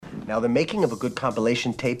Now, the making of a good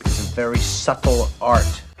compilation tape is a very subtle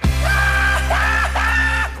art.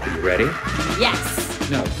 Are you ready? Yes.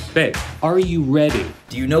 No, babe, are you ready?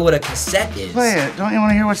 Do you know what a cassette is? Play it. Don't you want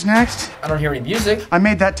to hear what's next? I don't hear any music. I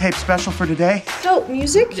made that tape special for today. Dope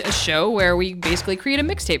music? A show where we basically create a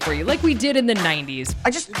mixtape for you, like we did in the 90s.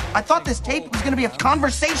 I thought this tape was going to be a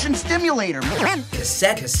conversation stimulator.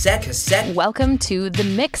 Cassette. Welcome to the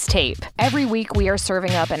Mixtape. Every week we are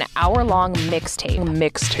serving up an hour-long mixtape.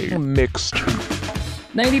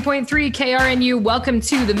 90.3 KRNU, welcome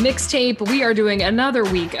to the Mixtape. We are doing another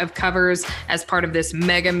week of covers as part of this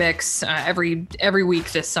mega mix. Every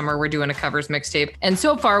week this summer, we're doing a covers mixtape. And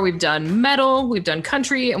so far, we've done metal, we've done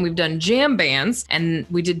country, and we've done jam bands. And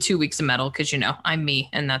we did 2 weeks of metal because, you know, I'm me,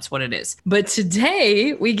 and that's what it is. But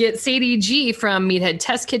today, we get Sadie G from Meathead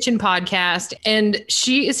Test Kitchen podcast, and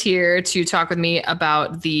she is here to talk with me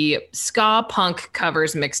about the ska punk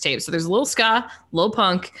covers mixtape. So there's a little ska, a little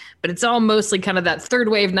punk, but it's all mostly kind of that third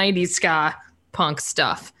wave 90s ska punk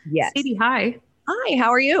stuff. Yes. Sadie, hi. Hi, how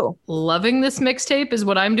are you? Loving this mixtape is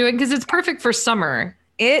what I'm doing because it's perfect for summer.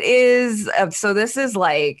 It is. So this is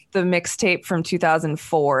like the mixtape from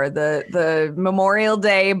 2004, the Memorial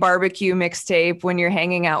Day barbecue mixtape when you're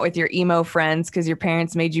hanging out with your emo friends because your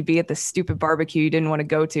parents made you be at the stupid barbecue you didn't want to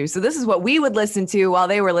go to. So this is what we would listen to while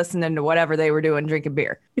they were listening to whatever they were doing, drinking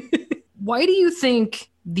beer. Why do you think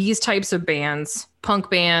these types of bands,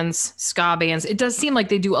 punk bands, ska bands, it does seem like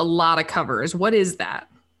they do a lot of covers? What is that?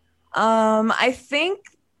 I think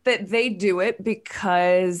that they do it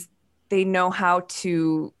because they know how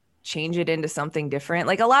to change it into something different.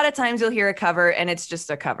 Like a lot of times you'll hear a cover and it's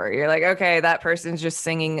just a cover. You're like, okay, that person's just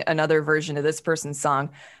singing another version of this person's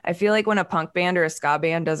song. I feel like when a punk band or a ska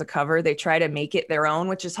band does a cover, they try to make it their own,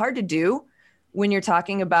 which is hard to do when you're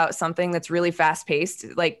talking about something that's really fast paced,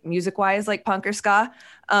 like music wise, like punk or ska.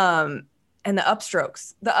 And the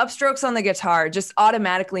upstrokes on the guitar just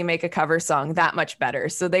automatically make a cover song that much better.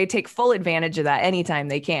 So they take full advantage of that anytime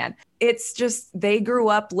they can. It's just, they grew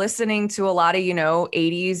up listening to a lot of,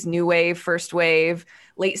 80s, new wave, first wave,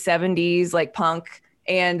 late 70s, like punk.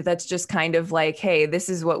 And that's just kind of like, hey, this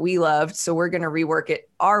is what we loved. So we're going to rework it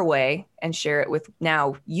our way and share it with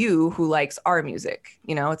now you who likes our music.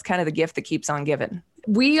 It's kind of the gift that keeps on giving.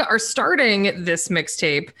 We are starting this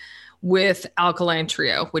mixtape with Alkaline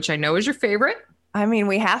Trio, which I know is your favorite. I mean,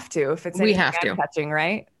 we have to if it's touching,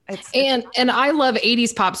 right? And I love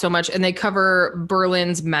 80s pop so much, and they cover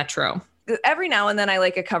Berlin's Metro. Every now and then I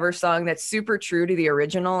like a cover song that's super true to the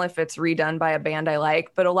original if it's redone by a band I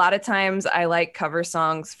like. But a lot of times I like cover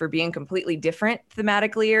songs for being completely different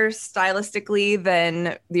thematically or stylistically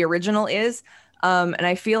than the original is. And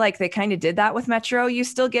I feel like they kind of did that with Metro. You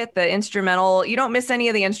still get the instrumental. You don't miss any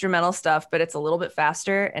of the instrumental stuff, but it's a little bit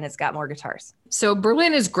faster and it's got more guitars. So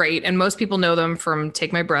Berlin is great, and most people know them from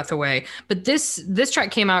Take My Breath Away. But this track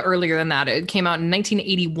came out earlier than that. It came out in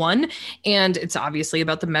 1981, and it's obviously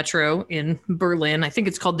about the Metro in Berlin. I think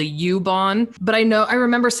it's called the U-Bahn. But I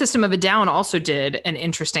remember System of a Down also did an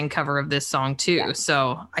interesting cover of this song too. Yeah.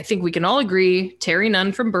 So I think we can all agree Terry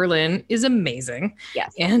Nunn from Berlin is amazing.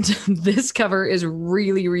 Yes. And this cover is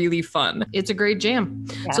really, really fun. It's a great jam.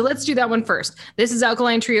 Yeah. So let's do that one first. This is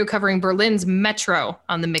Alkaline Trio covering Berlin's Metro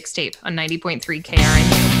on the Mixtape on 90.3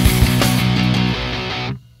 KRNU.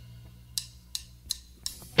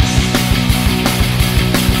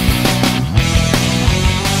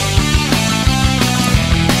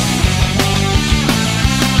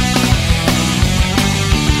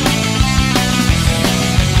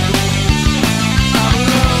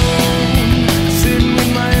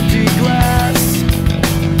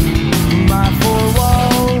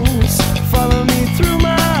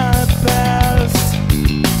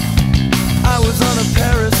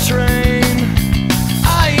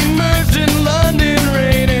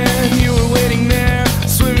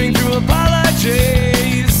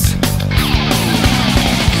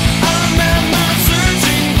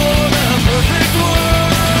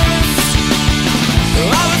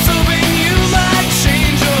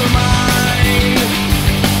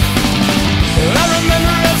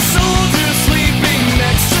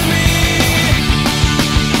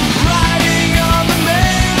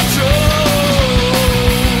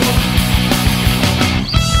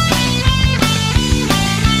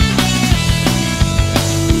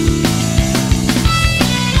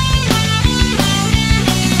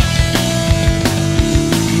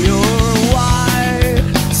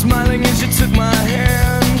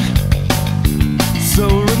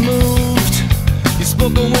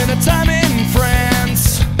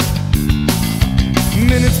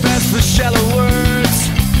 Shallow words,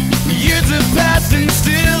 years have passed and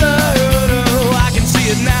still I heard her. I can see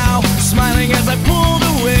it now, smiling as I pulled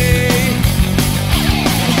away.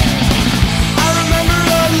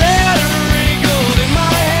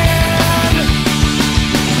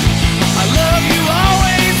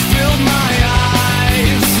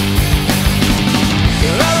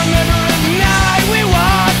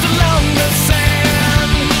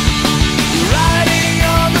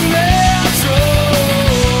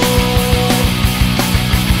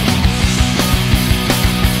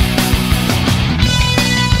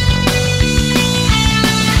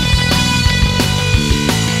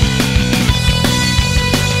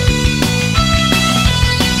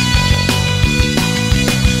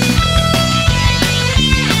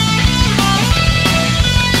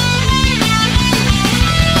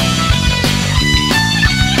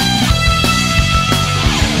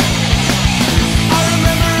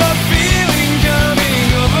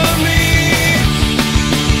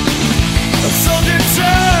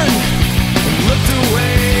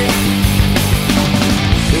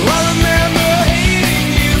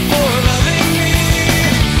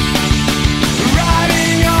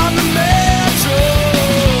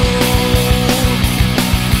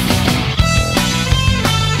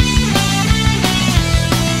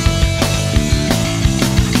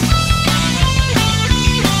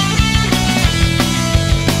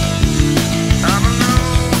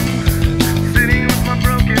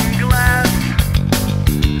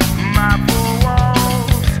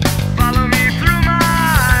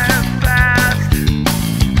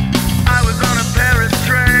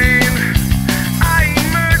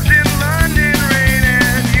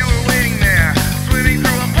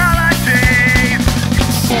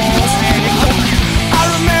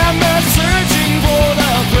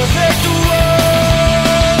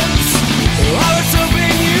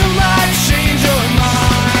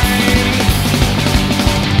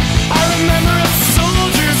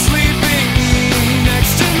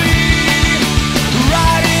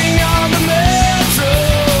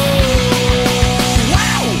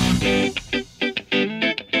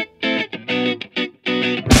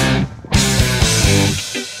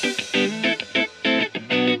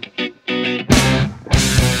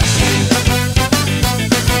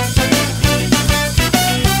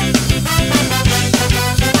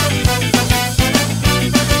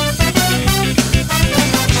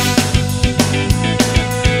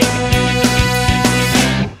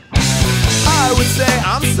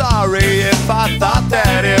 I'm sorry if I thought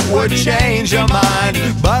that it would change your mind,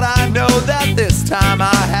 but I know that this time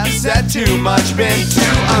I have said too much, been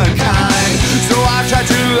too unkind. So I try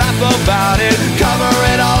to laugh about it, cover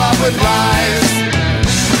it all up with lies.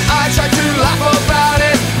 I try to laugh about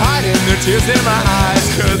it, hiding the tears in my eyes,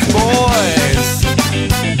 'cause boys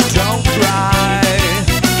don't cry.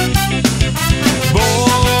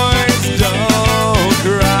 Boys don't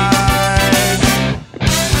cry.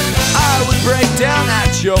 I would break down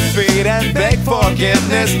at your feet and beg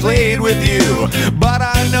forgiveness, plead with you, but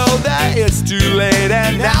I know that it's too late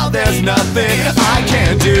and now there's nothing I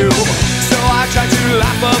can do. So I try to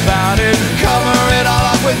laugh about it, cover it all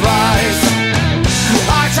up with lies.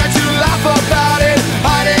 I try to laugh about it,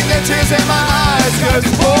 hiding the tears in my eyes, 'cause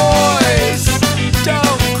boys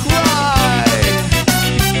don't cry.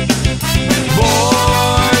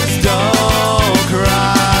 Boys don't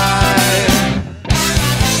cry.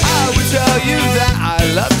 I would tell you that I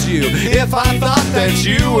loved you if I thought that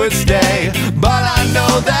you would stay, but I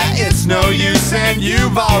know that it's no use and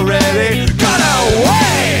you've already gone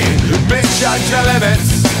away. Misjudge your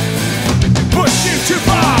limits, push you too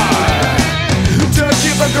far, took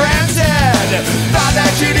you for granted, thought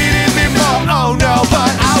that you needed me more. Oh no,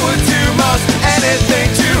 but I would do most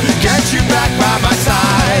anything to get you back by my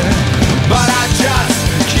side. But I just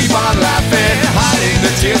keep on laughing, hiding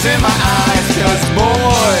the tears in my eyes, 'cause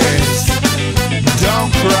boys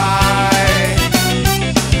don't cry.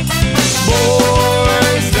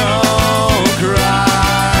 Boys don't cry.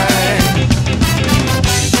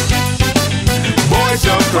 Boys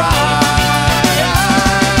don't cry.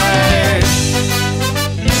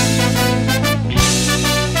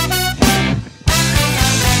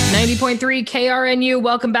 90.3 KRNU.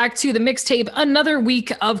 Welcome back to the Mixtape. Another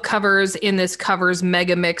week of covers in this covers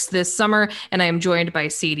mega mix this summer. And I am joined by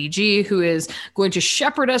Sadie G, who is going to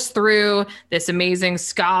shepherd us through this amazing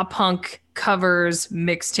ska punk covers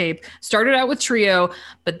mixtape. Started out with Trio,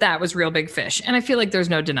 but that was Real Big Fish. And I feel like there's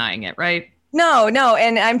no denying it, right? No.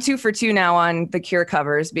 And I'm 2 for 2 now on the Cure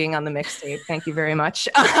covers being on the mixtape. Thank you very much.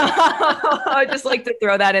 I just like to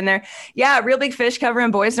throw that in there. Yeah, Real Big Fish cover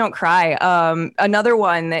and Boys Don't Cry. Another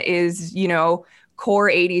one that is, core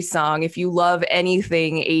 80s song. If you love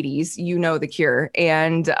anything 80s, you know the Cure.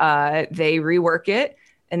 And they rework it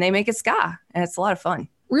and they make it ska. And it's a lot of fun.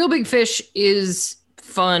 Real Big Fish is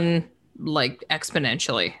fun, like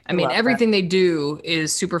exponentially. I mean, everything they do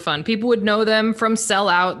is super fun. People would know them from Sell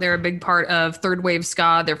Out. They're a big part of third wave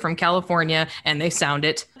ska. They're from California and they sound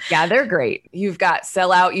it. Yeah, they're great. You've got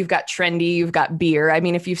Sell Out, you've got Trendy, you've got Beer. I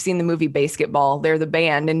mean, if you've seen the movie Basketball, they're the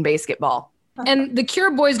band in Basketball. And the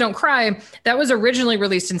Cure Boys Don't Cry, that was originally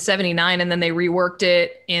released in 79 and then they reworked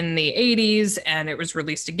it in the 80s and it was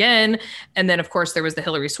released again. And then of course there was the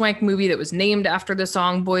Hilary Swank movie that was named after the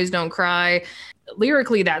song Boys Don't Cry.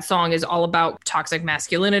 Lyrically, that song is all about toxic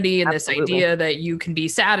masculinity and Absolutely. This idea that you can be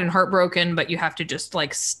sad and heartbroken, but you have to just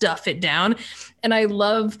like stuff it down. And I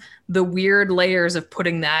love the weird layers of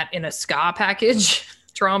putting that in a ska package.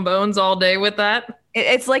 Trombones all day with that.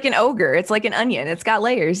 It's like an ogre. It's like an onion. It's got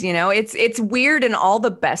layers, It's weird in all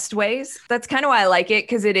the best ways. That's kind of why I like it,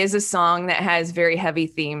 because it is a song that has very heavy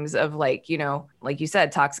themes of like you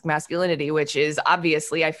said, toxic masculinity, which is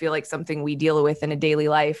obviously, I feel like something we deal with in a daily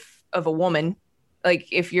life of a woman. Like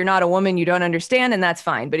if you're not a woman, you don't understand, and that's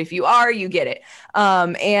fine. But if you are, you get it.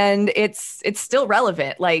 And it's still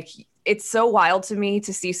relevant. Like it's so wild to me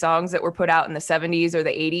to see songs that were put out in the 70s or the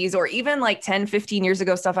 80s, or even like 10, 15 years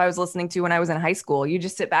ago, stuff I was listening to when I was in high school. You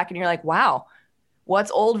just sit back and you're like, wow, what's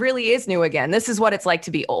old really is new again. This is what it's like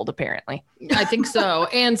to be old, apparently. I think so.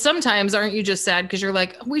 And sometimes aren't you just sad because you're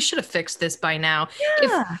like, we should have fixed this by now.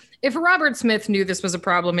 Yeah. If Robert Smith knew this was a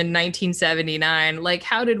problem in 1979, like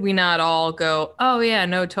how did we not all go, oh yeah,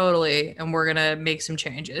 no, totally. And we're going to make some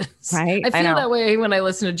changes. Right. I feel that way when I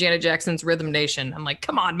listen to Janet Jackson's Rhythm Nation. I'm like,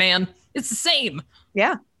 come on, man. It's the same.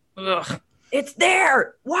 Yeah. Ugh. It's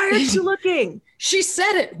there. Why aren't you looking? She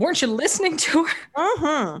said it. Weren't you listening to her?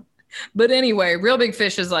 Uh-huh. But anyway, Real Big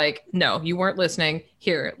Fish is like, no, you weren't listening.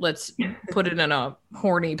 Here, let's put it in a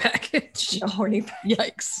horny package. A horny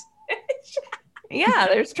Yikes. Yeah,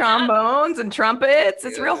 there's trombones and trumpets.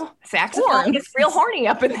 It's real saxophone. It's real horny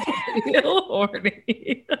up in there. Real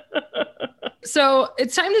horny. So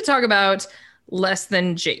it's time to talk about Less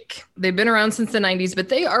Than Jake. They've been around since the 90s, but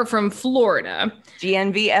they are from Florida.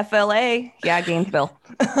 GNVFLA. Yeah, Gainesville.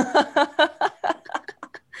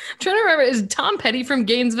 I'm trying to remember, is Tom Petty from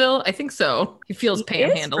Gainesville? I think so. He feels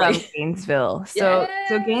panhandling. From Gainesville. So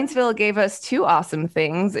Gainesville gave us 2 awesome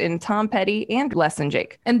things in Tom Petty and Less Than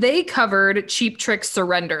Jake. And they covered Cheap Trick's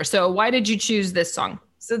Surrender. So why did you choose this song?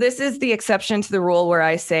 So this is the exception to the rule where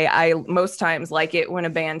I say I most times like it when a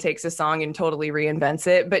band takes a song and totally reinvents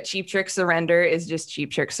it, but Cheap Trick Surrender is just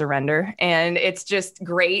Cheap Trick Surrender. And it's just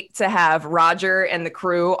great to have Roger and the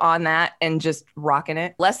crew on that and just rocking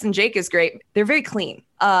it. Less Than Jake is great. They're very clean.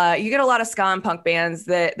 You get a lot of ska and punk bands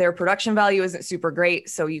that their production value isn't super great,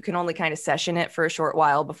 so you can only kind of session it for a short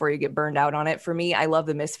while before you get burned out on it. For me, I love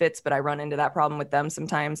the Misfits, but I run into that problem with them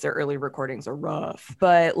sometimes. Their early recordings are rough.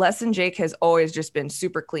 But Less Than Jake has always just been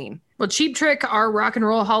super clean. Well, Cheap Trick are Rock and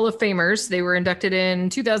Roll Hall of Famers. They were inducted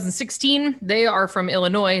in 2016. They are from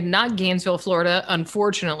Illinois, not Gainesville, Florida,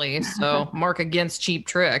 unfortunately. So mark against Cheap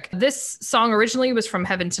Trick. This song originally was from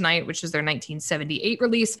Heaven Tonight, which is their 1978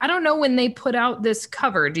 release. I don't know when they put out this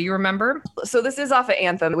cover. Do you remember? So this is off of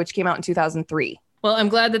Anthem, which came out in 2003. Well, I'm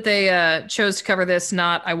glad that they chose to cover this,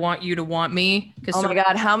 not I Want You to Want Me. Oh my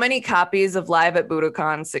God, how many copies of Live at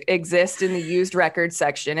Budokan exist in the used record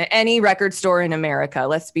section at any record store in America?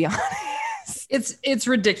 Let's be honest. It's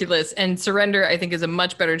ridiculous. And Surrender, I think, is a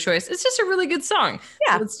much better choice. It's just a really good song.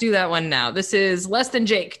 Yeah. So let's do that one now. This is Less Than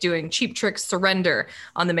Jake doing Cheap Trick Surrender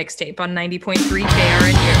on the Mixtape on 90.3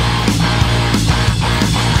 KRNU.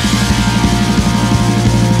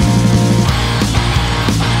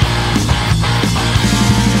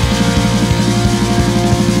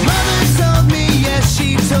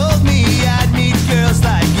 She told me I'd meet girls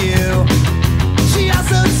like you. She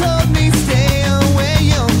also told me stay away,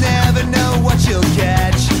 you'll never know what you'll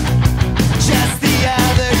catch. Just the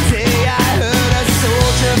other day I heard a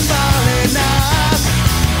soldier falling off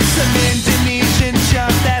some Indonesian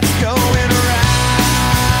junk that's going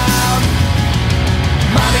around.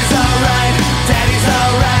 Mommy's alright, daddy's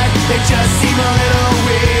alright, they just seem a little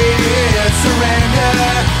weird.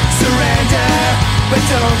 Surrender, surrender, but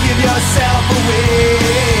don't give yourself away.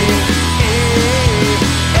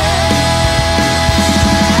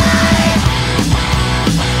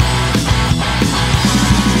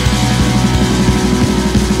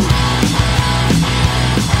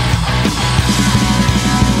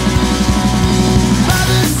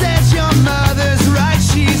 Mother says your mother's right,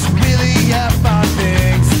 she's really up on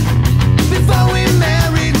things. Before we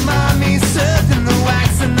married, mommy served in the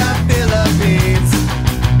wax in the Philippines.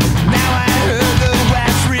 Now I heard the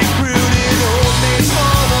wax recruited old maids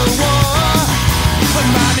for the war, but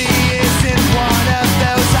mommy isn't one of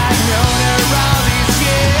those. I've known her all these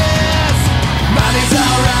years. Mommy's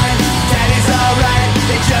alright, daddy's alright,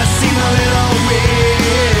 they just seem a little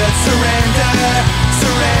weird. Surrender,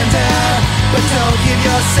 surrender, but don't give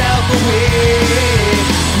yourself away.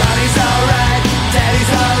 Mommy's alright,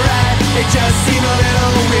 daddy's alright, they just seem a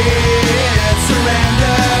little weird.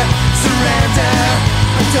 Surrender, surrender,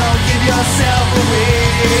 but don't give yourself away.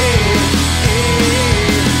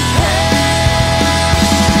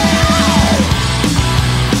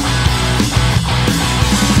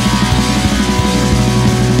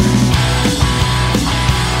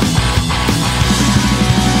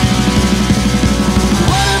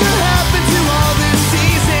 Whatever happened to all this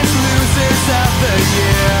season's losers of the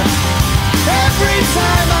year? Every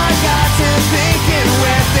time I got to think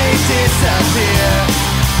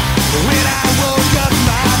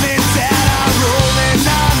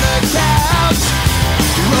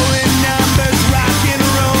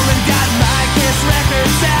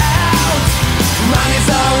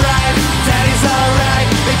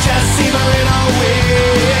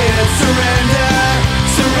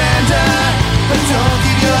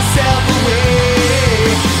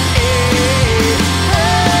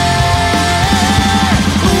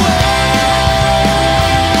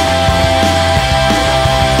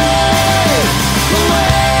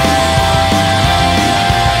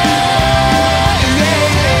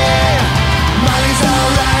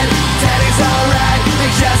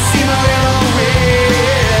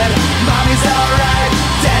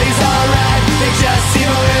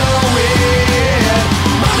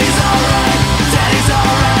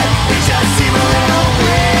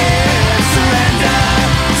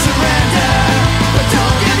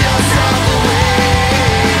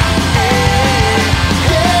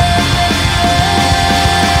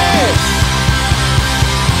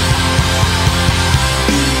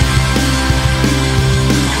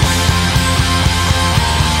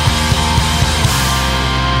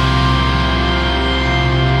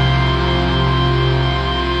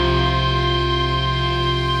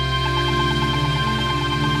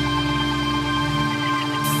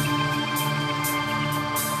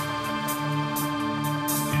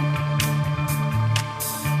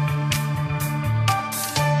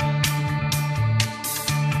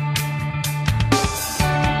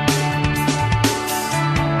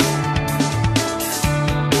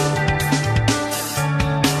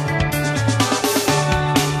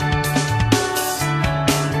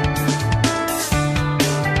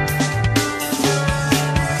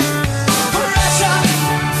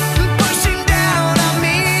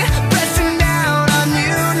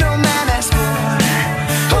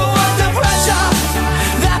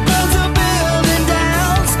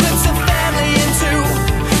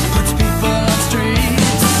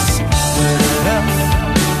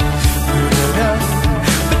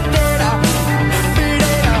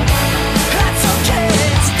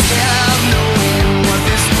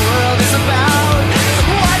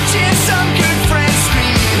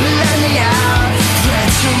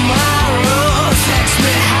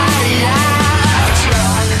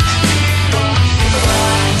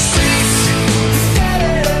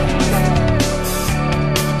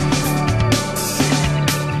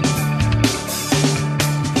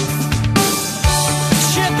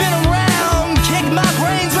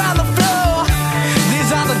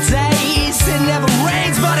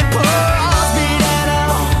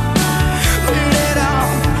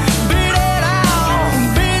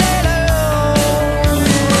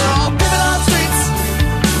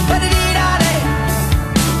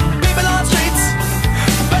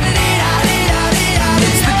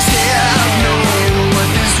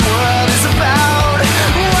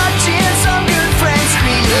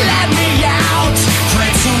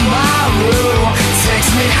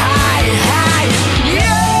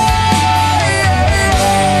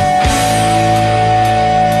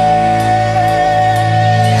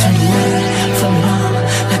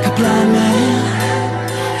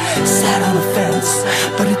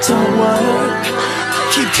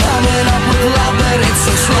keep coming up with love, but it's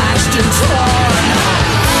so slashed and torn.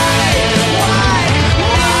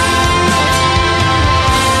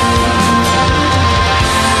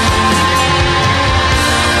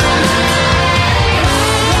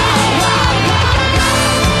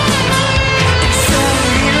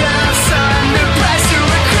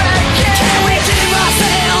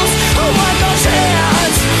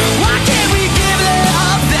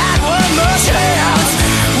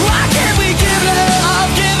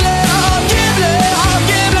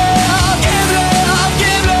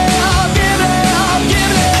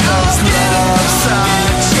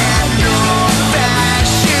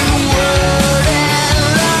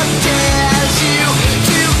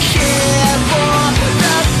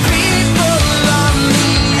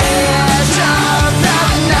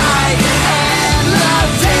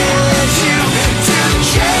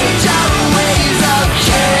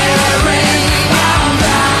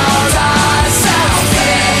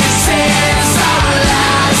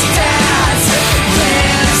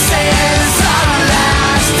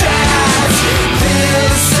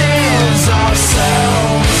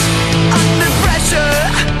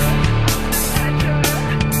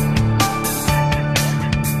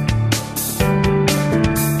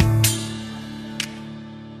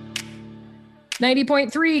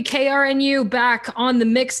 .3 KRNU back on the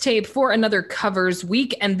mixtape for another covers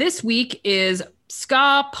week. And this week is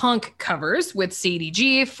ska punk covers with Sadie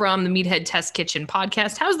G from the Meathead Test Kitchen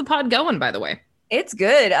podcast. How's the pod going, by the way? It's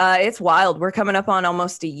good. It's wild. We're coming up on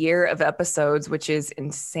almost a year of episodes, which is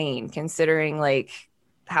insane considering like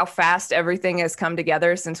how fast everything has come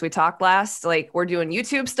together since we talked last. Like we're doing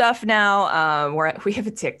YouTube stuff now. We have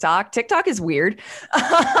a TikTok. TikTok is weird.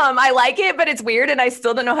 I like it, but it's weird, and I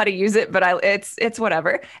still don't know how to use it. But it's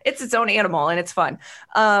whatever. It's its own animal, and it's fun.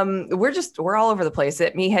 We're all over the place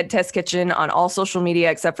at Meathead Test Kitchen on all social media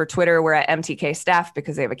except for Twitter. We're at MTK Staff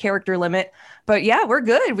because they have a character limit. But yeah, we're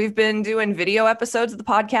good. We've been doing video episodes of the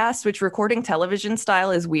podcast, which recording television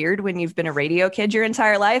style is weird when you've been a radio kid your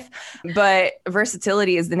entire life. But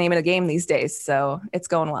versatility is the name of the game these days. So it's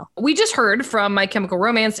going well. We just heard from My Chemical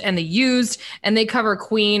Romance and The Used, and they cover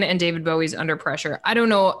Queen and David Bowie's Under Pressure. I don't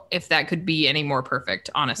know if that could be any more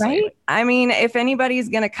perfect, honestly. Right? I mean, if anybody's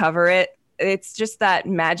going to cover it, it's just that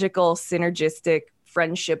magical, synergistic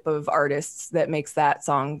friendship of artists that makes that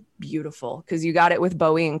song beautiful, because you got it with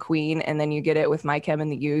Bowie and Queen, and then you get it with My Chem and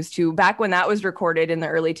The Used, who back when that was recorded in the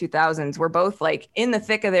early 2000s were both like in the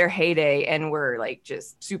thick of their heyday and were like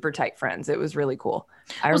just super tight friends. It was really cool.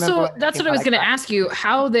 So that's what I was going to ask you,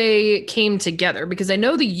 how they came together, because I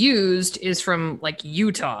know The Used is from like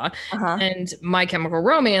Utah and My Chemical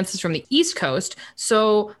Romance is from the East Coast.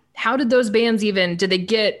 So how did those bands did they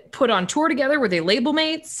get put on tour together? Were they label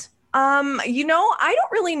mates? I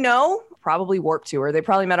don't really know. Probably Warped Tour. They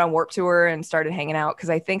probably met on Warped Tour and started hanging out, because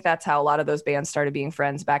I think that's how a lot of those bands started being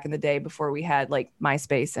friends back in the day before we had like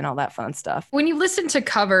MySpace and all that fun stuff. When you listen to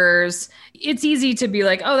covers, it's easy to be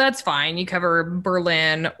like, oh, that's fine. You cover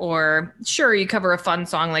Berlin, or sure, you cover a fun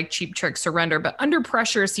song like Cheap Trick Surrender, but Under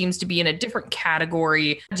Pressure seems to be in a different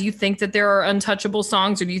category. Do you think that there are untouchable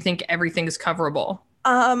songs, or do you think everything is coverable?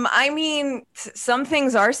 I mean, some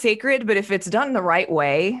things are sacred, but if it's done the right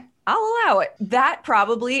way, I'll allow it. That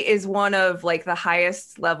probably is one of like the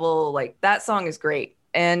highest level, like that song is great.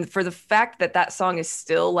 And for the fact that that song is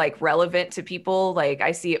still like relevant to people, like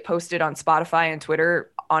I see it posted on Spotify and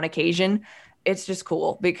Twitter on occasion. It's just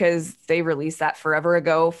cool because they released that forever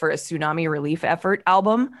ago for a tsunami relief effort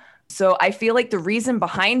album. So I feel like the reason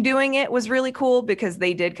behind doing it was really cool, because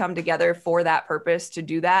they did come together for that purpose to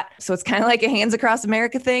do that. So it's kind of like a Hands Across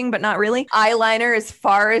America thing, but not really. Eyeliner as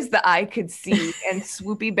far as the eye could see and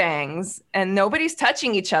swoopy bangs, and nobody's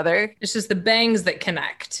touching each other. It's just the bangs that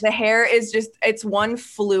connect. The hair is just, it's one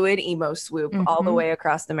fluid emo swoop all the way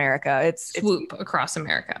across America. It's across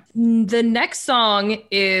America. The next song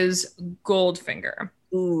is Goldfinger.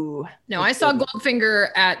 Ooh. No, I saw Goldfinger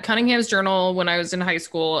at Cunningham's Journal when I was in high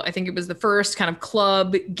school. I think it was the first kind of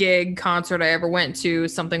club gig concert I ever went to,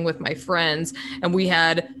 something with my friends, and we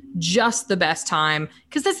had just the best time,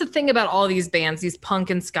 because that's the thing about all these bands, these punk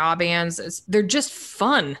and ska bands, is they're just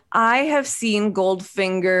fun. I have seen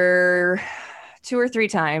Goldfinger 2 or 3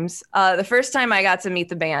 times. The first time I got to meet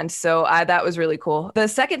the band, so that was really cool. The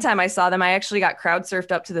second time I saw them, I actually got crowd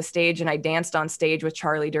surfed up to the stage, and I danced on stage with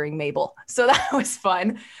Charlie during Mabel. So that was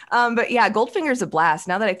fun. But yeah, Goldfinger's a blast.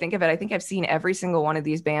 Now that I think of it, I think I've seen every single one of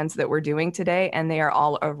these bands that we're doing today, and they are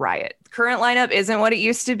all a riot. Current lineup isn't what it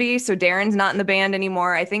used to be, so Darren's not in the band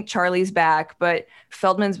anymore. I think Charlie's back, but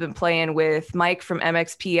Feldman's been playing with Mike from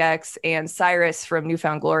MXPX, and Cyrus from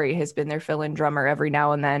Newfound Glory has been their fill-in drummer every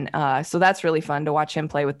now and then. So that's really fun. fun to watch him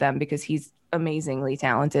play with them because he's amazingly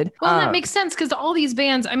talented. Well, that makes sense because all these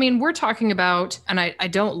bands, I mean, we're talking about, and I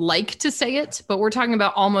don't like to say it, but we're talking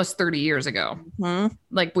about almost 30 years ago. Mm-hmm.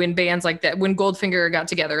 Like when bands like that, when Goldfinger got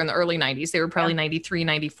together in the early 90s, they were probably 93,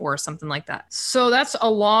 94, something like that. So that's a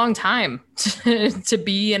long time to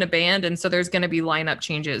be in a band. And so there's going to be lineup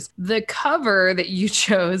changes. The cover that you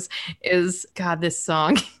chose is, God, this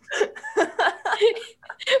song.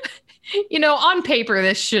 You know, on paper,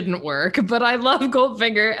 this shouldn't work, but I love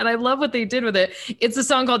Goldfinger and I love what they did with it. It's a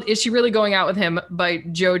song called Is She Really Going Out With Him by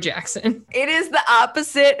Joe Jackson. It is the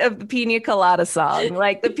opposite of the Pina Colada song.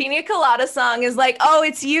 Like the Pina Colada song is like, oh,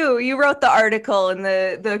 it's you. You wrote the article and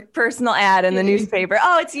the personal ad in the newspaper.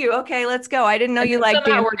 Oh, it's you. Okay, let's go. I didn't know you liked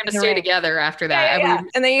somehow we're going to stay together after that. Yeah.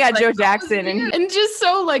 And then you got Joe Jackson. And just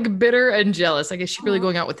so like bitter and jealous. Like, is she really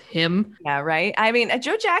going out with him? Yeah, right. I mean,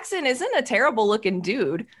 Joe Jackson isn't a terrible looking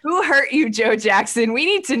dude. Who hurt you, Joe Jackson? We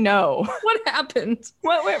need to know. What happened?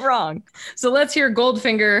 What went wrong? So let's hear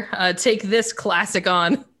Goldfinger take this classic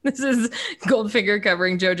on. This is Goldfinger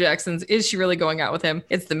covering Joe Jackson's Is She Really Going Out With Him?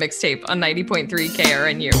 It's the Mixtape on 90.3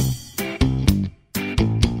 KRNU.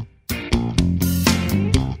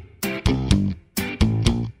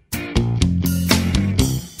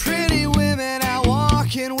 Pretty women out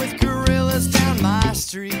walking with gorillas down my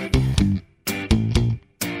street.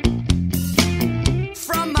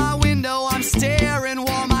 From my window I'm staring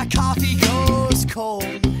while my coffee goes cold.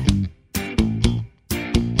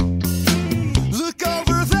 Look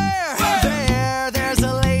over there, there's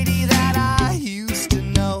a lady that I used to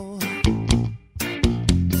know.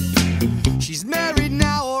 She's married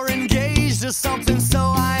now or engaged or something, so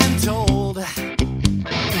I am told. Is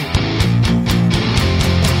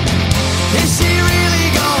she really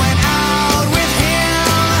going out with him?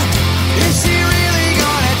 Is she really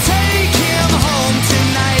gonna take him home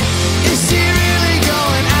tonight? Is she really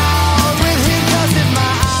going out with him? 'Cause if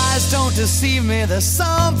my eyes don't deceive me, there's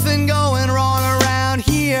something going wrong around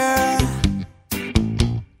here.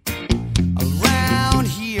 Around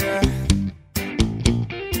here.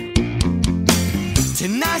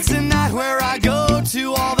 Tonight's the night where I go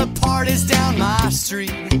to all the parties down my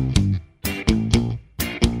street.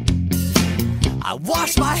 I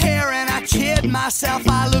wash my hair and I kid myself,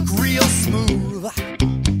 I look real smooth.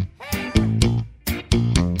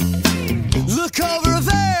 Look over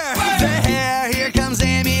there, here comes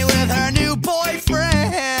Amy with her new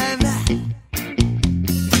boyfriend.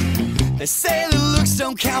 They say the looks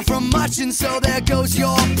don't count for much, and so there goes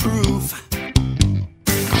your proof.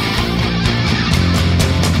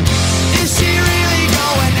 Is she really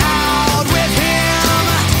going out with him?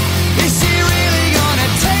 Is she really gonna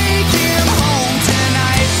take him home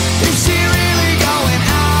tonight? Is she really going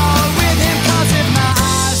out with him? 'Cause if my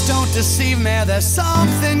eyes don't deceive me, there's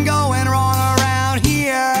something going wrong around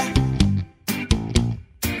here.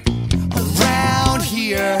 Around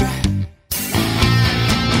here.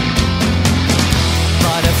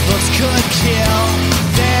 But if looks could kill,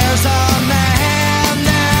 there's a man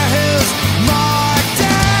there who's marked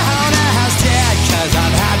down as dead. 'Cause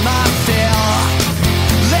I've had my fill.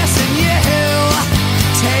 Listen, you,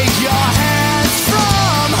 take your hands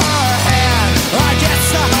from her hand. I get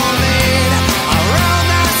so lean around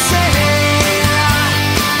that scene.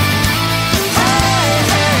 Hey,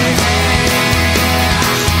 hey, hey.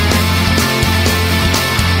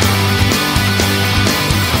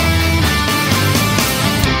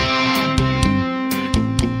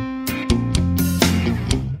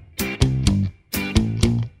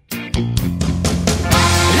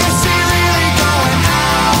 Is she really going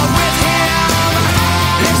out with him?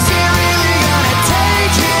 Is she really gonna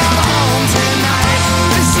take him home tonight?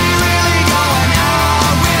 Is she really going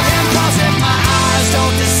out with him? 'Cause if my eyes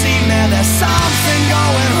don't deceive me, there's something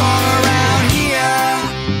going wrong around here.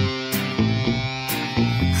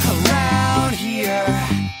 Around here.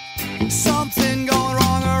 Something going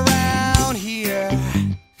wrong around here.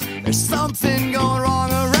 There's something going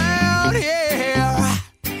wrong around here.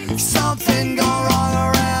 Something going wrong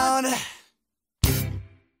around.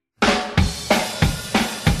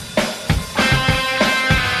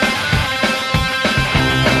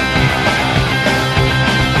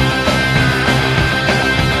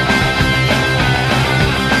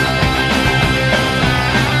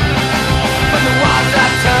 From the walls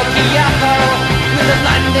of Tokyo, with a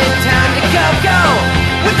London town to go.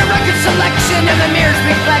 With the record selection and the mirror's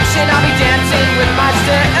reflection, I'll be dancing with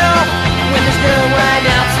myself. When there's no one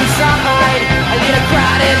else inside, I lead a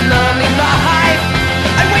crowded, lonely life.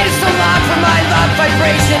 I waited so long for my love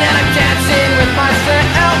vibration, and I'm dancing with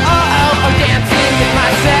myself. Oh, dancing with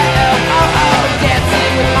myself. Oh,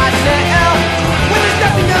 dancing with myself. When there's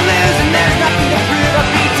nothing to lose and there's nothing to prove,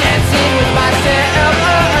 I'll be dancing with myself.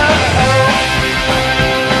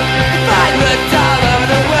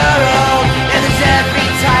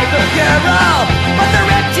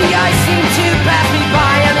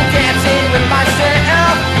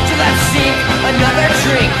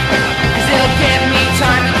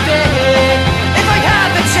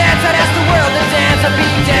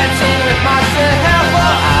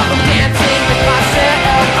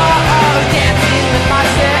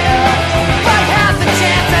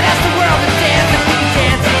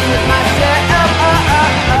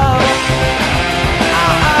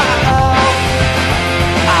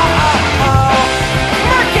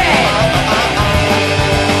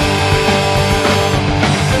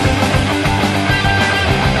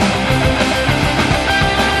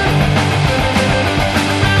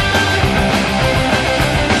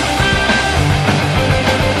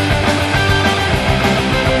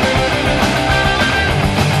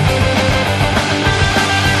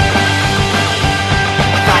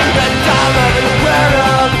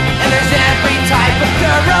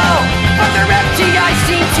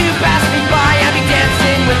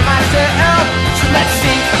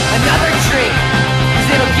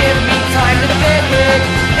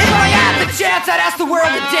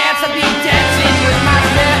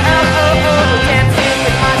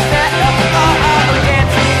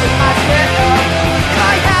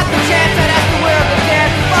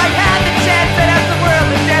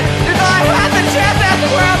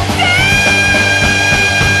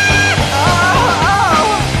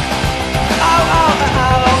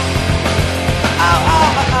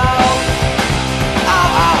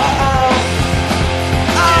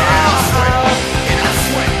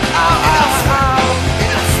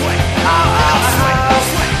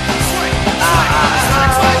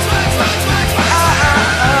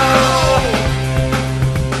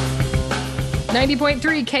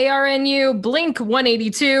 90.3 KRNU, Blink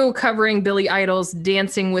 182, covering Billy Idol's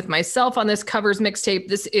Dancing with Myself on this covers mixtape.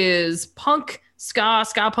 This is punk, ska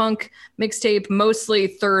punk mixtape, mostly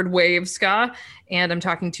third wave ska. And I'm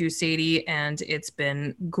talking to Sadie, and it's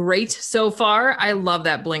been great so far. I love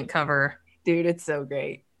that Blink cover. Dude, it's so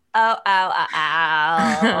great. Ow, ow, ow,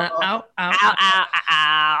 ow. Ow, ow, Ow, ow,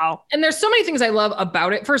 ow. And there's so many things I love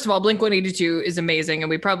about it. First of all, Blink 182 is amazing, and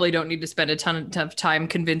we probably don't need to spend a ton of time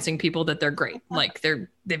convincing people that they're great. Like they've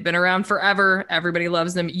been around forever. Everybody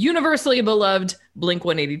loves them. Universally beloved Blink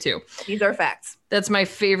 182. These are facts. That's my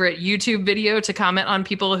favorite YouTube video to comment on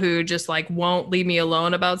people who just like won't leave me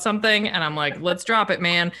alone about something. And I'm like, let's drop it,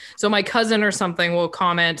 man. So my cousin or something will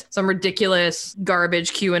comment some ridiculous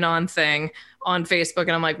garbage QAnon thing on Facebook,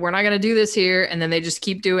 and I'm like, we're not going to do this here. And then they just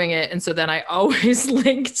keep doing it. And so then I always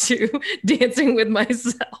link to Dancing with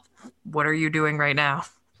Myself. What are you doing right now?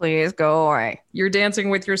 Please go away. You're dancing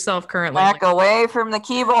with yourself currently. Back away from the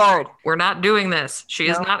keyboard. We're not doing this. She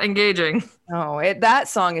is not engaging. No, that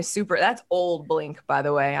song is super. That's old Blink, by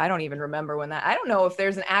the way. I don't even remember when I don't know if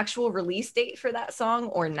there's an actual release date for that song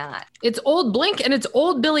or not. It's old Blink and it's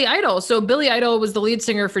old Billy Idol. So Billy Idol was the lead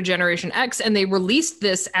singer for Generation X, and they released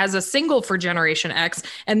this as a single for Generation X.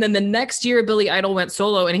 And then the next year, Billy Idol went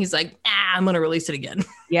solo, and he's like, I'm going to release it again.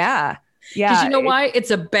 Yeah. Yeah. Because you know why?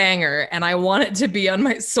 It's a banger, and I want it to be on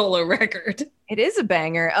my solo record. It is a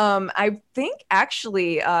banger. I think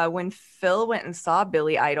actually when Phil went and saw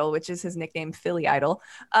Billy Idol, which is his nickname, Philly Idol,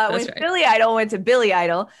 when right. Billy Idol went to Billy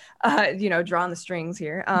Idol, drawing the strings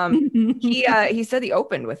here, he said he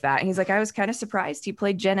opened with that. And he's like, I was kind of surprised he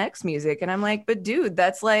played Gen X music. And I'm like, but dude,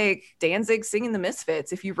 that's like Danzig singing the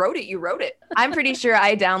Misfits. If you wrote it, you wrote it. I'm pretty sure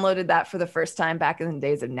I downloaded that for the first time back in the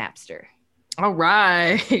days of Napster. All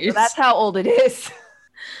right. So that's how old it is.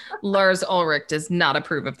 Lars Ulrich does not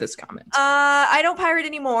approve of this comment. I don't pirate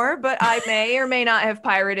anymore, but I may or may not have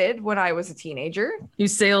pirated when I was a teenager. You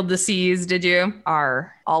sailed the seas, did you?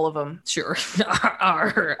 All of them. Sure.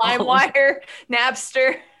 LimeWire,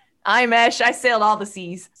 Napster, iMesh. I sailed all the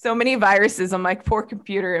seas. So many viruses on my poor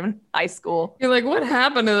computer in high school. You're like, what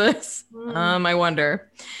happened to this? I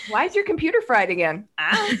wonder. Why is your computer fried again?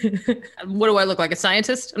 What do I look like, a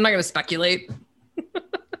scientist? I'm not going to speculate.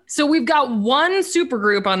 So we've got one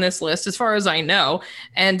supergroup on this list, as far as I know,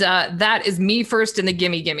 and that is Me First and the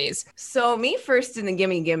Gimme Gimmes. So Me First and the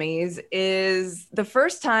Gimme Gimmes is the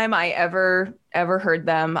first time I ever heard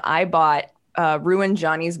them. I bought Ruined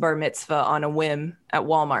Johnny's Bar Mitzvah on a whim at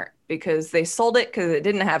Walmart because they sold it because it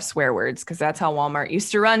didn't have swear words, because that's how Walmart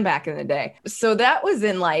used to run back in the day. So that was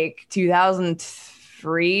in like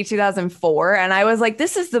 2003, 2004. And I was like,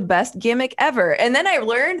 this is the best gimmick ever. And then I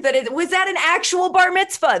learned that it was at an actual bar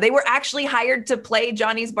mitzvah. They were actually hired to play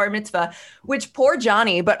Johnny's bar mitzvah, which poor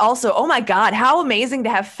Johnny, but also, oh my God, how amazing to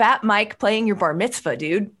have Fat Mike playing your bar mitzvah,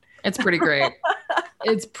 dude. It's pretty great.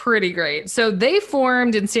 It's pretty great. So they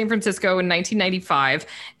formed in San Francisco in 1995.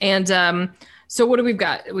 And so what do we've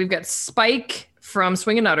got? We've got Spike from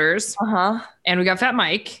Swingin' Utters. And we got Fat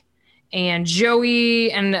Mike and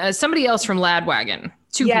Joey and somebody else from Ladwagon.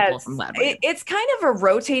 Two people from Ladwagon. It's kind of a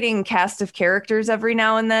rotating cast of characters every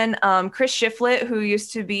now and then. Chris Shiflett, who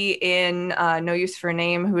used to be in No Use for a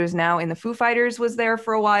Name, who is now in the Foo Fighters, was there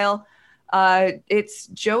for a while. It's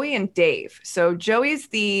Joey and Dave. So Joey's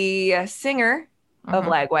the singer of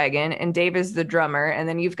Lagwagon and Dave is the drummer. And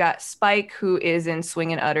then you've got Spike, who is in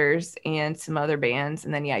Swingin' Utters and some other bands.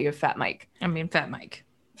 And then, you have Fat Mike. I mean, Fat Mike.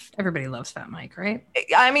 Everybody loves Fat Mike, right?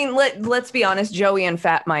 I mean, let's be honest. Joey and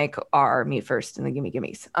Fat Mike are Me First and the Gimme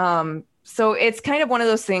Gimmes. So it's kind of one of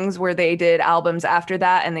those things where they did albums after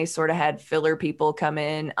that and they sort of had filler people come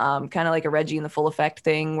in, kind of like a Reggie and the Full Effect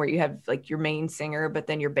thing where you have like your main singer, but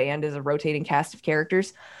then your band is a rotating cast of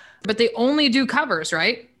characters. But they only do covers,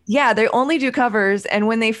 right? Yeah, they only do covers. And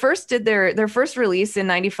when they first did their first release in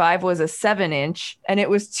 95 was a 7-inch and it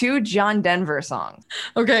was 2 John Denver songs.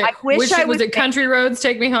 Okay. Was it Country Roads,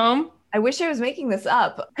 Take Me Home? I wish I was making this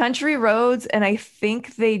up. Country Roads, and I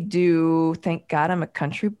think they do Thank God I'm a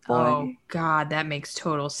Country Boy. Oh, God, that makes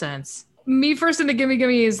total sense. Me First and the Gimme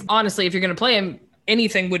Gimmes, honestly, if you're going to play him,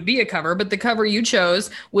 anything would be a cover, but the cover you chose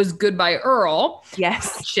was Goodbye Earl.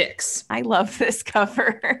 Yes. Chicks. I love this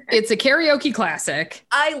cover. It's a karaoke classic.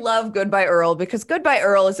 I love Goodbye Earl because Goodbye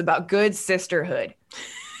Earl is about good sisterhood.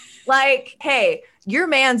 Like, hey, your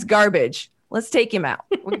man's garbage. Let's take him out.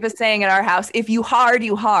 We have a saying at our house, if you hard,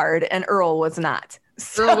 you hard, and Earl was not.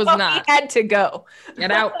 So Earl was not. He had to go.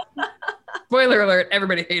 Get out. Spoiler alert,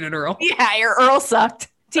 everybody hated Earl. Yeah, your Earl sucked.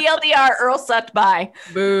 TLDR, Earl sucked by.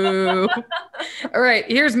 Boo. All right,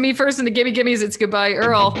 here's Me First and the Gimme Gimmes. It's Goodbye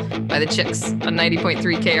Earl by the Chicks on 90.3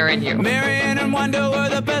 KRNU. Marion and Wanda were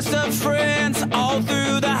the best of friends all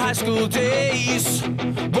through the high school days.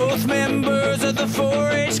 Both members of the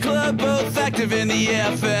 4-H club, both active in the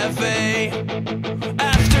FFA.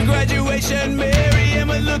 After graduation, Marion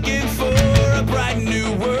was looking for a bright new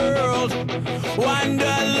world.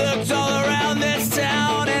 Wanda looked all around this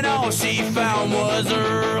town and all she found was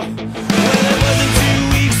Earl. Well, it wasn't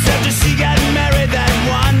 2 weeks after she got married that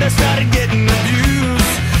Wanda started getting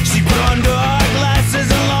abused. She put on dark glasses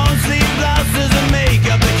and long sleeve blouses and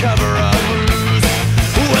makeup to cover up bruise.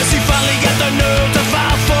 Well, she finally got the nerve to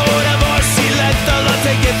file for divorce. She let the law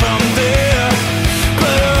take it from there.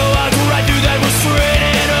 But Earl walked right through that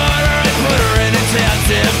restraining order and put her in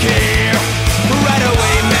intensive care. Right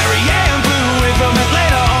away, Marianne flew in from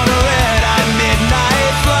Atlanta on a red-eye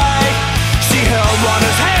midnight flight. She held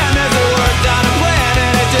Wanda's hand as they worked on a plan,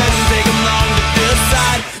 and it didn't take him long to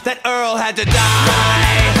decide that Earl had to die.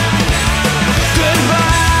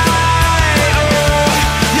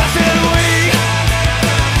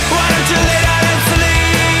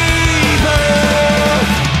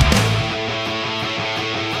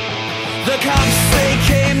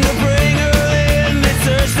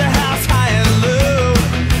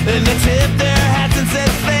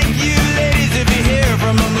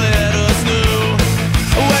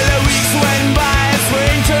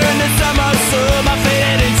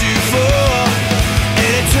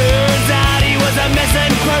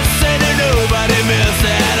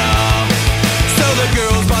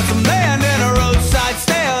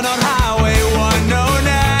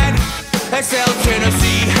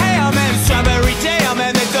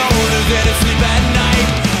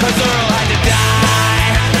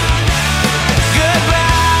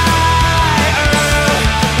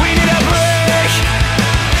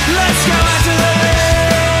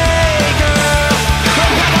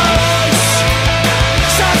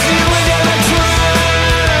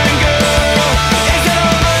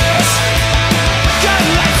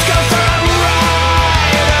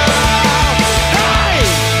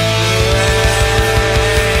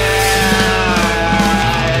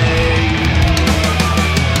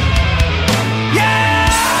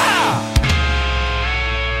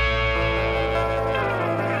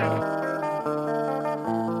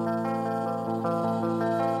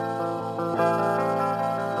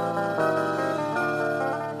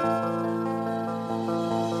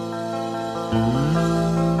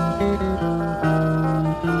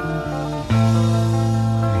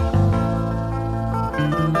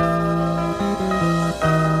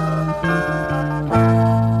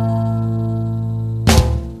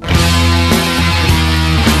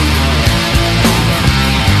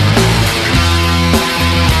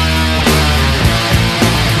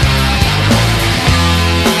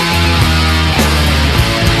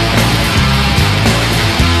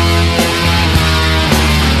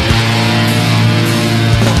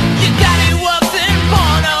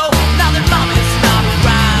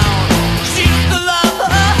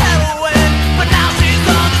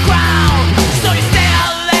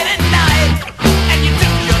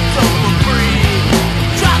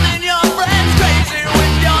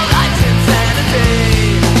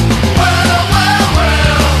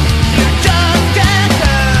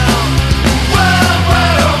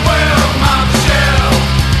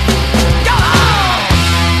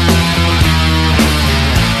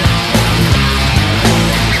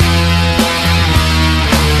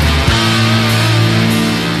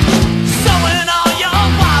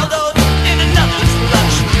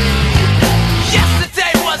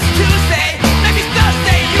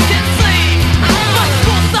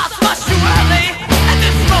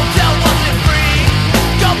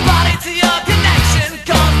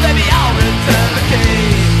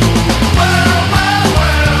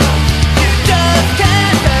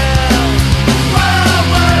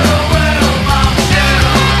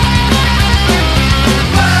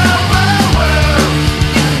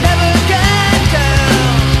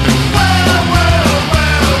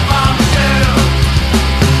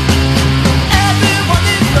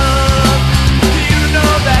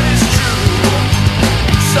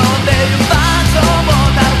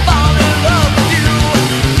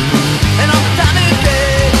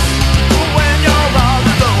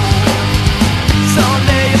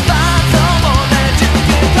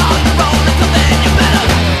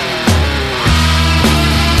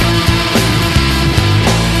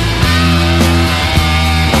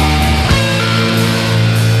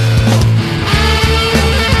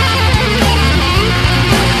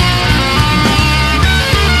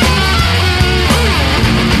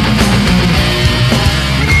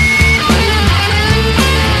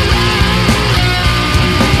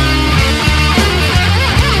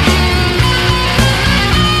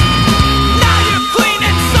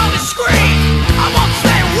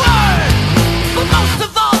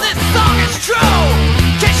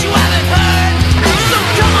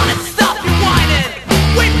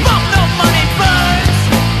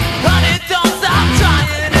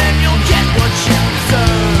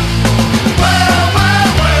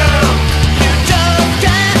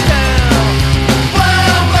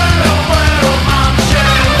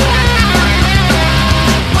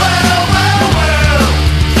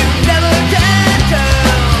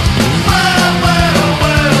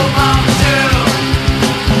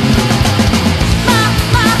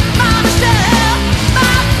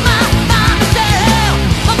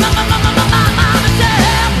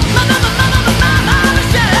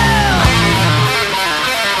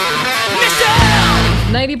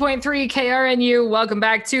 90.3 KRNU. Welcome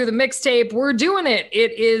back to the Mixtape. We're doing it.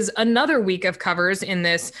 It is another week of covers in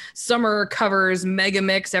this summer covers mega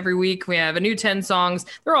mix. Every week we have a new 10 songs.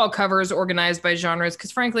 They're all covers organized by genres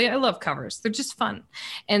because frankly, I love covers. They're just fun.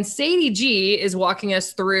 And Sadie G is walking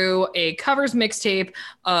us through a covers mixtape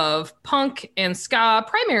of punk and ska,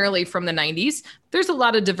 primarily from the 90s. There's a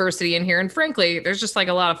lot of diversity in here. And frankly, there's just like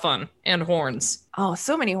a lot of fun and horns. Oh,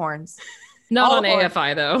 so many horns. Not all on horns.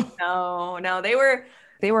 AFI though. No, they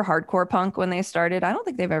were hardcore punk when they started. I don't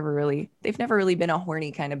think they've never really been a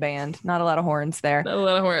horny kind of band. Not a lot of horns there. Not a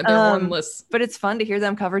lot of horns. They're hornless. But it's fun to hear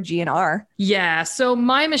them cover GNR. Yeah. So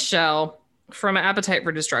My Michelle from Appetite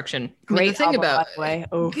for Destruction. Great the thing album, about by the way.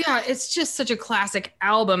 Oh. Yeah, it's just such a classic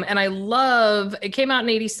album. And I love it. Came out in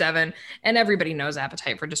 87 and everybody knows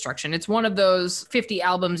Appetite for Destruction. It's one of those 50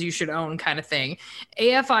 albums you should own kind of thing.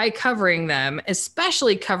 AFI covering them,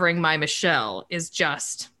 especially covering My Michelle, is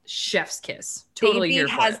just chef's kiss. Totally Davey here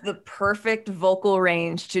for has it. the perfect vocal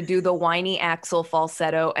range to do the whiny Axl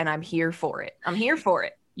falsetto, and I'm here for it.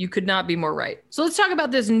 You could not be more right. So let's talk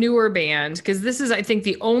about this newer band, because this is, I think,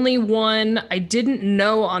 the only one I didn't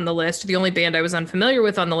know on the list, the only band I was unfamiliar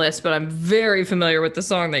with on the list, but I'm very familiar with the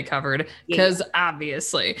song they covered, because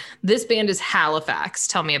obviously this band is Halifax.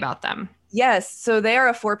 Tell me about them. Yes, so they are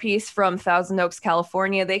a 4-piece from Thousand Oaks,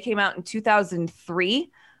 California. They came out in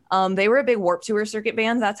 2003. They were a big Warped Tour circuit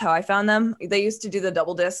band. That's how I found them. They used to do the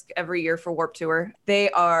double disc every year for Warped Tour. They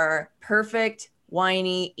are perfect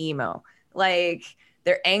whiny emo. Like,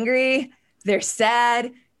 they're angry, they're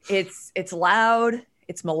sad, it's loud,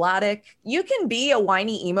 it's melodic. You can be a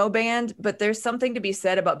whiny emo band, but there's something to be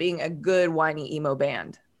said about being a good whiny emo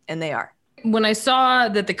band, and they are. When I saw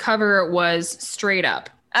that the cover was Straight Up,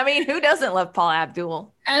 I mean, who doesn't love Paula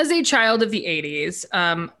Abdul? as a child of the 80s,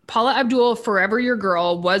 Paula Abdul, Forever Your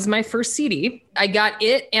Girl was my first CD. I got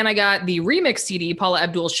it, and I got the remix CD, Paula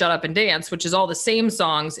Abdul Shut Up and Dance, which is all the same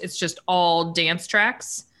songs. It's just all dance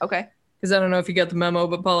tracks. Okay. Because I don't know if you got the memo,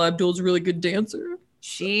 but Paula Abdul's a really good dancer.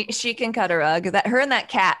 She can cut a rug. Her and that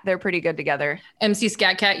cat, they're pretty good together. MC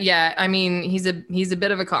Scat Cat, yeah. I mean, he's a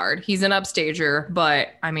bit of a card. He's an upstager, but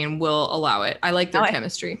I mean, we'll allow it. I like their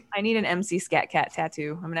chemistry. I need an MC Scat Cat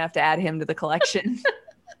tattoo. I'm gonna have to add him to the collection.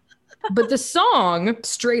 But the song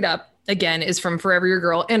Straight Up, again, is from Forever Your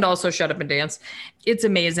Girl and also Shut Up and Dance. It's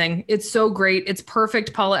amazing. It's so great. It's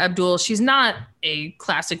perfect. Paula Abdul. She's not a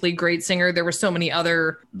classically great singer. There were so many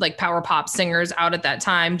other like power pop singers out at that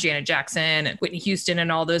time, Janet Jackson and Whitney Houston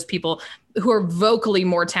and all those people who are vocally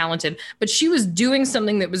more talented. But she was doing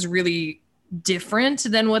something that was really different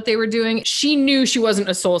than what they were doing. She knew she wasn't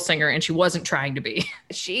a soul singer and she wasn't trying to be.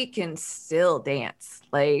 She can still dance.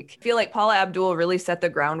 Like, I feel like Paula Abdul really set the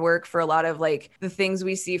groundwork for a lot of like the things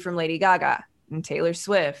we see from Lady Gaga and Taylor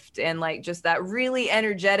Swift, and like just that really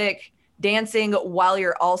energetic dancing while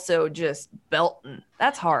you're also just belting.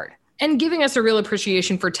 That's hard. And giving us a real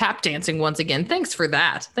appreciation for tap dancing once again. Thanks for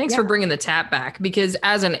that. Thanks for bringing the tap back, because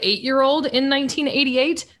as an 8-year-old in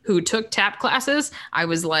 1988 who took tap classes, I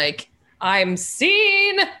was like, I'm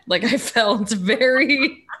seen. Like, I felt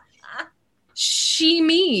very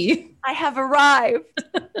me. I have arrived.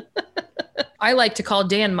 I like to call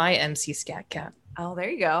Dan my MC Scat Cat. Oh, there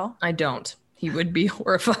you go. I don't. He would be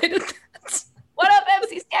horrified at that. What up,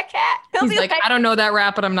 MC Scat Cat? He's like, I don't know that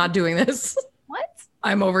rap, but I'm not doing this. What?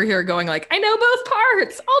 I'm over here going like, I know both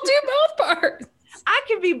parts. I'll do both parts. I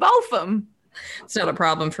can be both of them. It's not a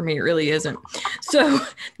problem for me. It really isn't. So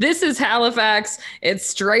this is Halifax. It's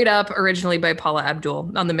Straight Up, originally by Paula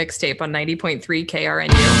Abdul on the Mixtape on 90.3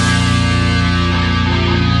 KRNU.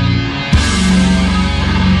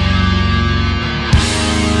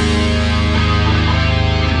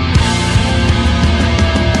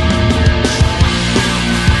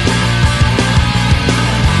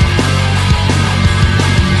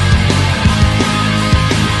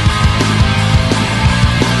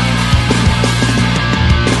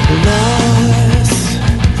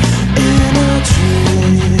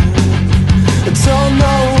 Don't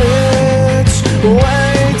know which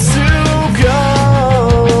way to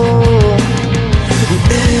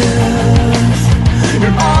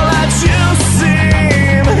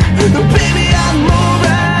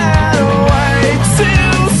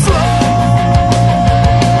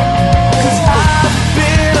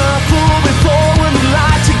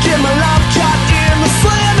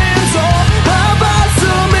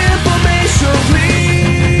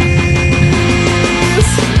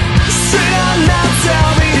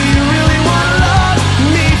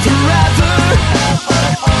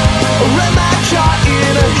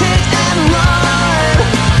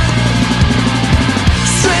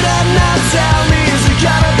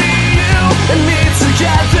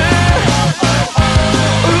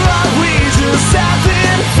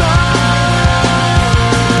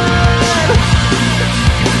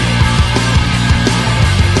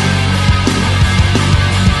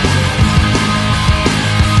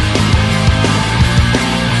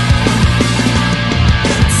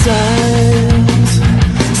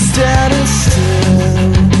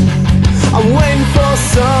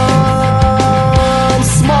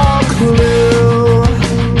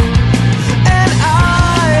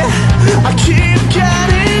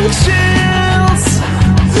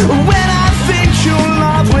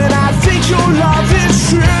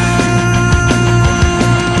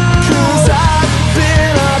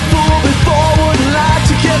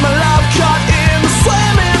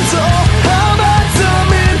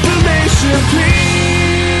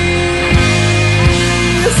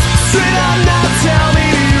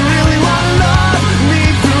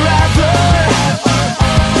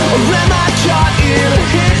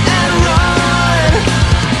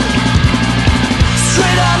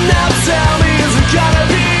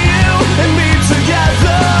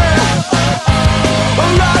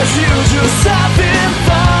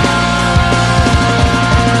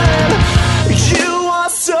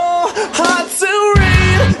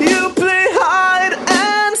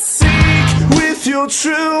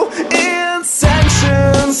true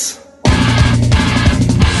intentions.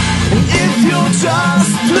 And if you're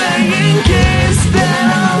just playing games, then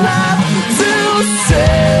I'll have to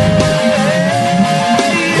say,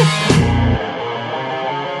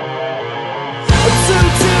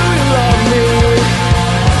 do you love me?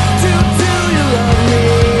 Do you love me?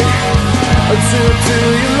 Do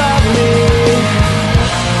you love me?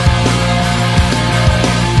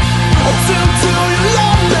 Do you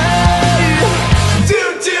love me? Do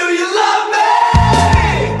you love me?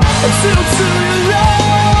 Do you love me?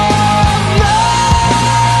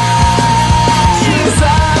 Yes,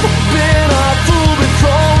 I've been a fool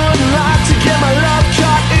before. Wouldn't like to get my love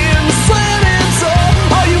caught in the slamming door.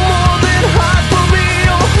 Are you more than hot for me,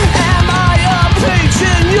 or am I a page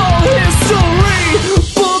in your history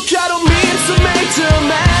book? I don't mean to make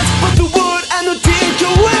demands, but the wood and the deed go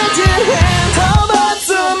hand in hand. How about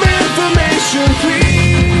some information, please?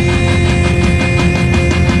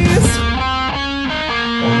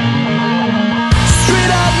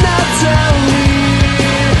 Straight up now, tell me.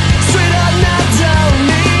 Straight up now, tell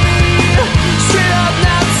me. Straight up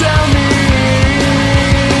now, tell me.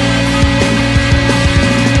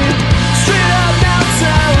 Straight up now,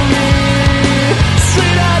 tell me.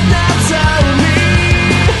 Straight up now, tell me.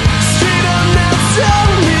 Straight up now, tell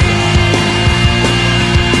me.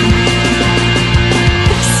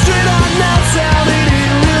 Straight up now, tell me. Do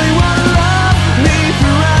you really wanna love me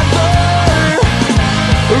forever?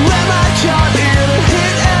 Or am I caught in a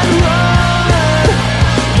hit and run?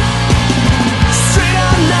 Straight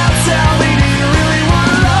up now, tell me. Do you really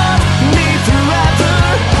wanna love me forever?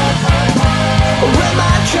 Or am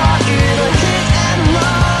I caught in a hit and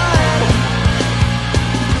run?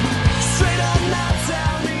 Straight up now,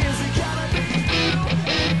 tell me. Is it gonna be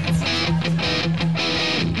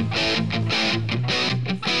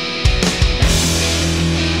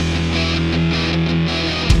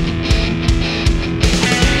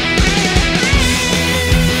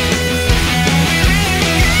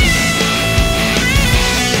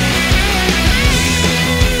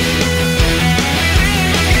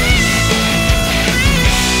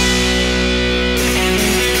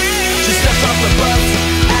She steps off the bus,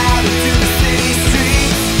 out into the city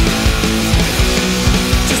streets.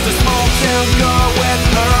 Just a small town girl with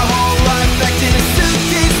her whole life packed in a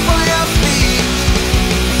suitcase by her feet.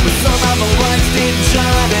 But somehow the lights didn't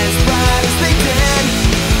shine as bright as they did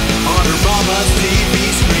on her mama's TV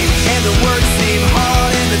screen. And the work seemed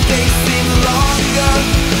hard and the days seemed longer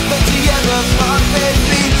than she ever thought they'd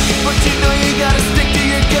be. But you know you gotta stick to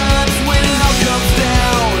your guns when it all comes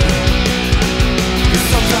down. 'Cause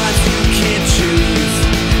sometimes you can't choose.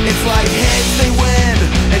 It's like heads they win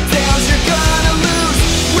and tails you're gonna lose.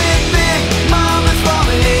 Win big, mama's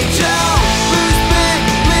falling angel. Lose big,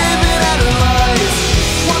 living out her life.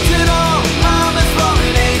 Want it all, mama's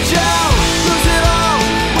falling angel. Lose it all,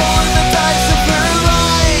 rolling the dice of her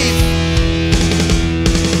life.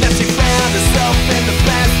 Now she found herself in the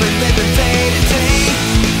past, but living day to day.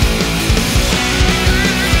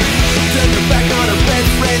 Turned her back on her best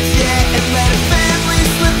friends, yeah, and let her family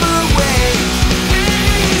slip her away.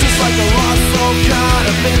 Just like a lost soul caught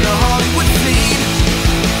up in the Hollywood scene.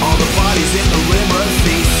 All the bodies in the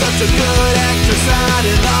limousine. Such a good actress out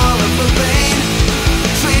in all of her vein.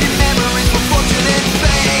 Trading memories for fortune and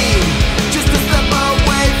fame. Just a step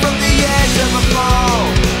away from the edge of a fall.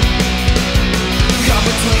 Caught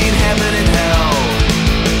between heaven and hell.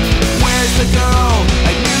 Where's the girl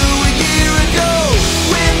I knew a year ago?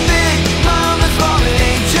 Win big, mama's fallen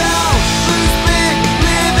angel. Lose big,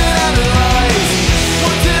 living out her life.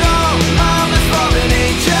 Want it all, mama's fallen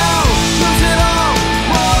angel. Lose it all,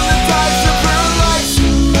 roll the dice of her life.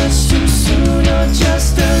 Too much too soon or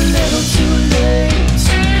just a little too late.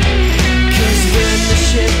 'Cause when the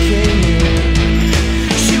ship came in,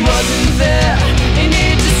 she wasn't there, and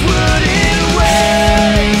it just wouldn't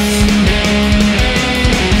wait.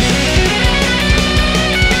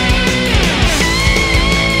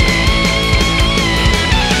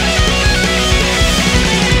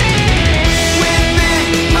 Win big,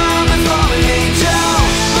 mama's fallen angel.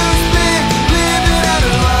 Lose big, living out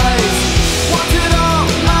her life. Want it all,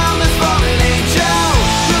 mama's fallen angel.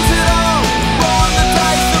 Lose it all, roll the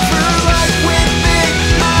dice of her life. Win big,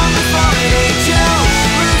 mama's fallen angel.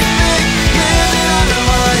 Lose big, living out her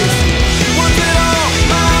life. Want it all,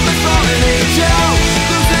 mama's fallen angel.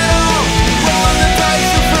 Lose it all, roll the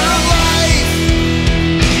dice of her life.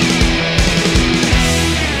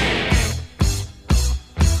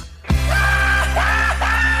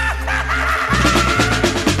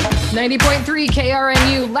 90.3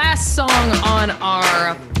 KRNU, last song on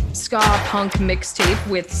our ska punk mixtape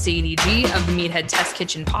with Sadie G of the Meathead Test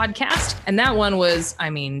Kitchen podcast. And that one was, I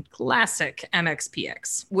mean, classic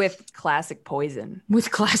MXPX. With classic Poison.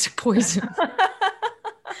 With classic Poison.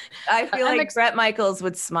 I feel like Bret Michaels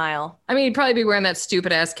would smile. I mean, he'd probably be wearing that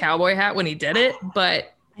stupid ass cowboy hat when he did it,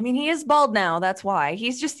 but I mean, he is bald now. That's why.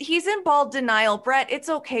 He's in bald denial. Bret, it's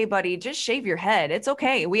okay, buddy. Just shave your head. It's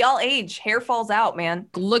okay. We all age. Hair falls out, man.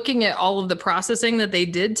 looking at all of the processing that they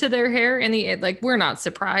did to their hair and we're not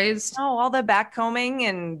surprised. Oh, all the back combing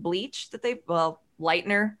and bleach that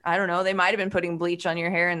lightener. I don't know. They might have been putting bleach on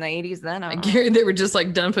your hair in the 80s then. I guarantee they were just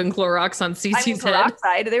like dumping Clorox on CC's head.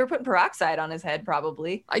 Peroxide. They were putting peroxide on his head,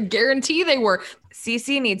 probably. I guarantee they were.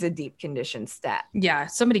 CC needs a deep condition stat. Yeah,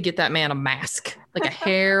 somebody get that man a mask, like a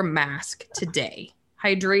hair mask today.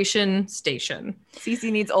 Hydration station.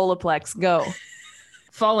 CC needs Olaplex. Go.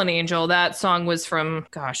 Fallen Angel, that song was from,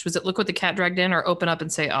 was it Look What the Cat Dragged In or Open Up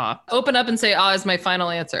and Say Ah? Open Up and Say Ah is my final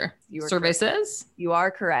answer. Survey says? You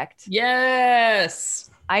are correct.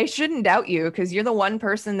 Yes. I shouldn't doubt you because you're the one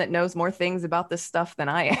person that knows more things about this stuff than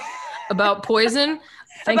I am. About Poison?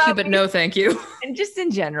 Thank you, but no thank you. And just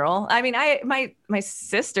in general. I mean, my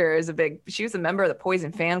sister is she was a member of the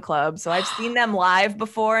Poison fan club. So I've seen them live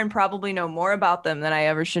before and probably know more about them than I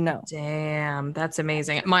ever should know. Damn, that's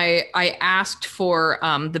amazing. I asked for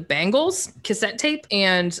the Bangles cassette tape,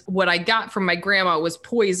 and what I got from my grandma was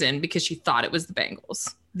Poison because she thought it was the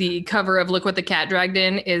Bangles. The cover of Look What the Cat Dragged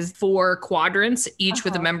In is 4 quadrants, each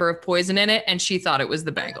with a member of Poison in it, and she thought it was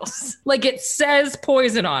the Bangles. Like, it says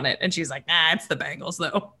Poison on it, and she's like, nah, it's the Bangles,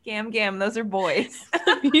 though. Gam, those are boys.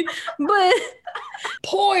 But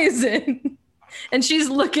Poison. And she's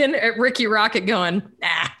looking at Ricky Rocket going,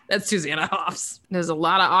 nah, that's Susanna Hoffs. There's a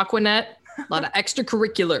lot of Aquanet, a lot of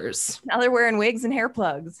extracurriculars. Now they're wearing wigs and hair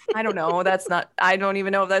plugs. I don't know. I don't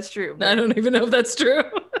even know if that's true. I don't even know if that's true.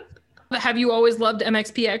 Have you always loved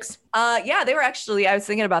MXPX? Yeah, they were actually, I was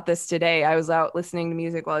thinking about this today. I was out listening to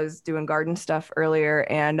music while I was doing garden stuff earlier,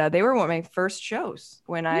 and they were one of my first shows.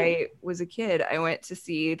 When I was a kid, I went to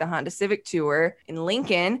see the Honda Civic Tour in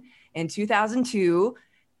Lincoln in 2002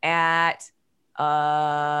 at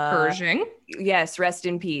Pershing. Yes, rest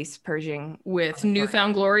in peace, Pershing. With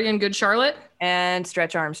Newfound Glory and Good Charlotte. And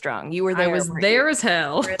Stretch Armstrong. You were there. I was there as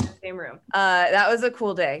hell. We were in the same room. That was a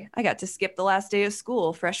cool day. I got to skip the last day of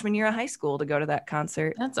school, freshman year of high school, to go to that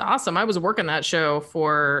concert. That's awesome. I was working that show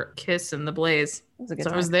for Kiss and the Blaze.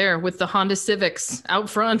 I was there with the Honda Civics out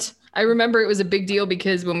front. I remember it was a big deal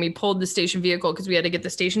because when we pulled the station vehicle, because we had to get the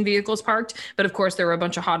station vehicles parked, but of course there were a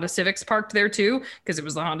bunch of Honda Civics parked there too, because it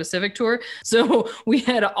was the Honda Civic Tour. So we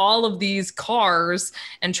had all of these cars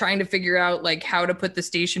and trying to figure out like how to put the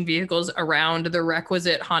station vehicles around the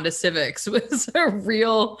requisite Honda Civics was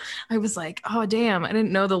I was like, oh damn, I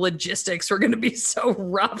didn't know the logistics were going to be so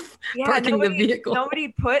rough parking the vehicle. Nobody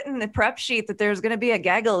put in the prep sheet that there's going to be a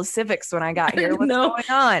gaggle of Civics when I got here. What's going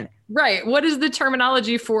on? Right. What is the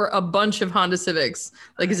terminology for a bunch of Honda Civics?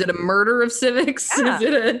 Like, is it a murder of Civics?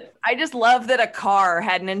 Yeah. I just love that a car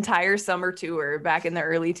had an entire summer tour back in the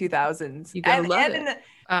early 2000s. You gotta love it.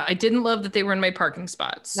 I didn't love that they were in my parking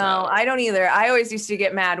spots. So. No, I don't either. I always used to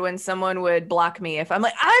get mad when someone would block me if I'm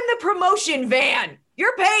like, I'm the promotion van.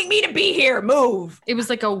 You're paying me to be here. Move. It was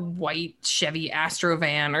like a white Chevy Astro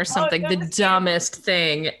van or something, the dumbest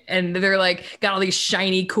thing. And they're like, got all these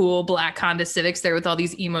shiny, cool black Honda Civics there with all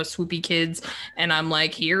these emo swoopy kids. And I'm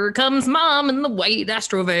like, here comes mom in the white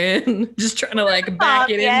Astro van, just trying to like back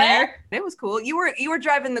it in there. It was cool. You were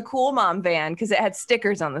driving the cool mom van because it had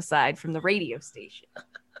stickers on the side from the radio station.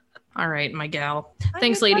 All right, my gal.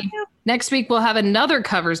 Thanks, lady. Next week, we'll have another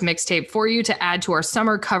covers mixtape for you to add to our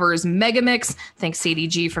summer covers mega mix. Thanks, Sadie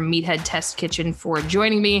G from Meathead Test Kitchen for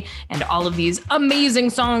joining me and all of these amazing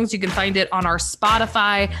songs. You can find it on our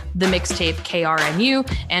Spotify, The Mixtape KRNU,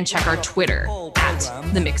 and check our Twitter at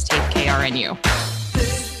The Mixtape KRNU.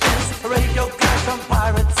 This is Radio